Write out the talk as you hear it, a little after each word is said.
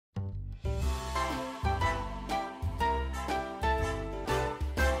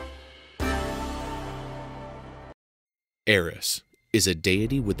Eris is a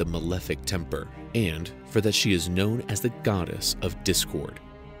deity with a malefic temper, and for that she is known as the goddess of discord.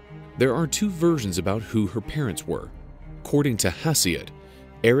 There are two versions about who her parents were. According to Hesiod,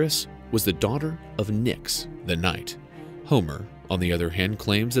 Eris was the daughter of Nyx, the night. Homer, on the other hand,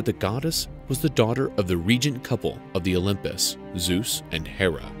 claims that the goddess was the daughter of the regent couple of the Olympus, Zeus and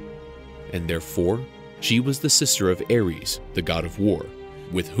Hera, and therefore she was the sister of Ares, the god of war,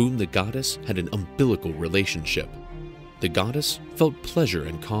 with whom the goddess had an umbilical relationship. The goddess felt pleasure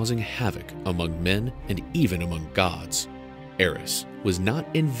in causing havoc among men and even among gods. Eris was not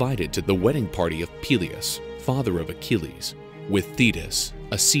invited to the wedding party of Peleus, father of Achilles, with Thetis,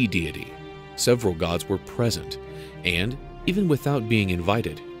 a sea deity. Several gods were present, and even without being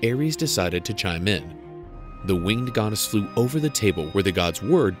invited, Ares decided to chime in. The winged goddess flew over the table where the gods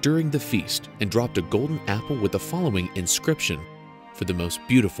were during the feast and dropped a golden apple with the following inscription for the most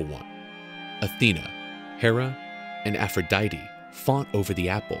beautiful one. Athena, Hera, and Aphrodite fought over the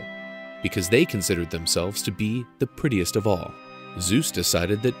apple because they considered themselves to be the prettiest of all. Zeus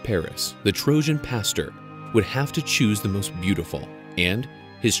decided that Paris, the Trojan pastor, would have to choose the most beautiful, and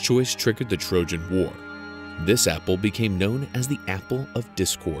his choice triggered the Trojan War. This apple became known as the Apple of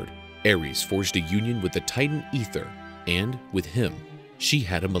Discord. Ares forged a union with the Titan Aether, and with him, she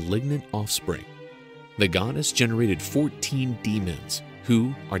had a malignant offspring. The goddess generated 14 demons,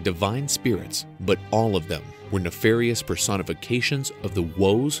 who are divine spirits, but all of them were nefarious personifications of the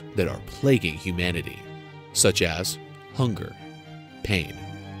woes that are plaguing humanity, such as hunger, pain,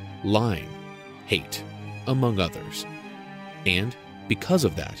 lying, hate, among others. And because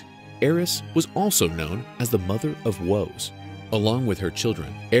of that, Eris was also known as the Mother of Woes. Along with her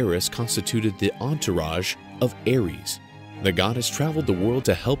children, Eris constituted the entourage of Ares. The goddess traveled the world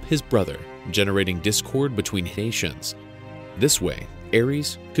to help his brother, generating discord between nations. This way,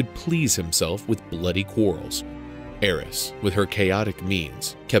 Ares could please himself with bloody quarrels. Eris, with her chaotic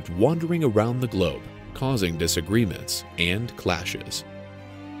means, kept wandering around the globe, causing disagreements and clashes.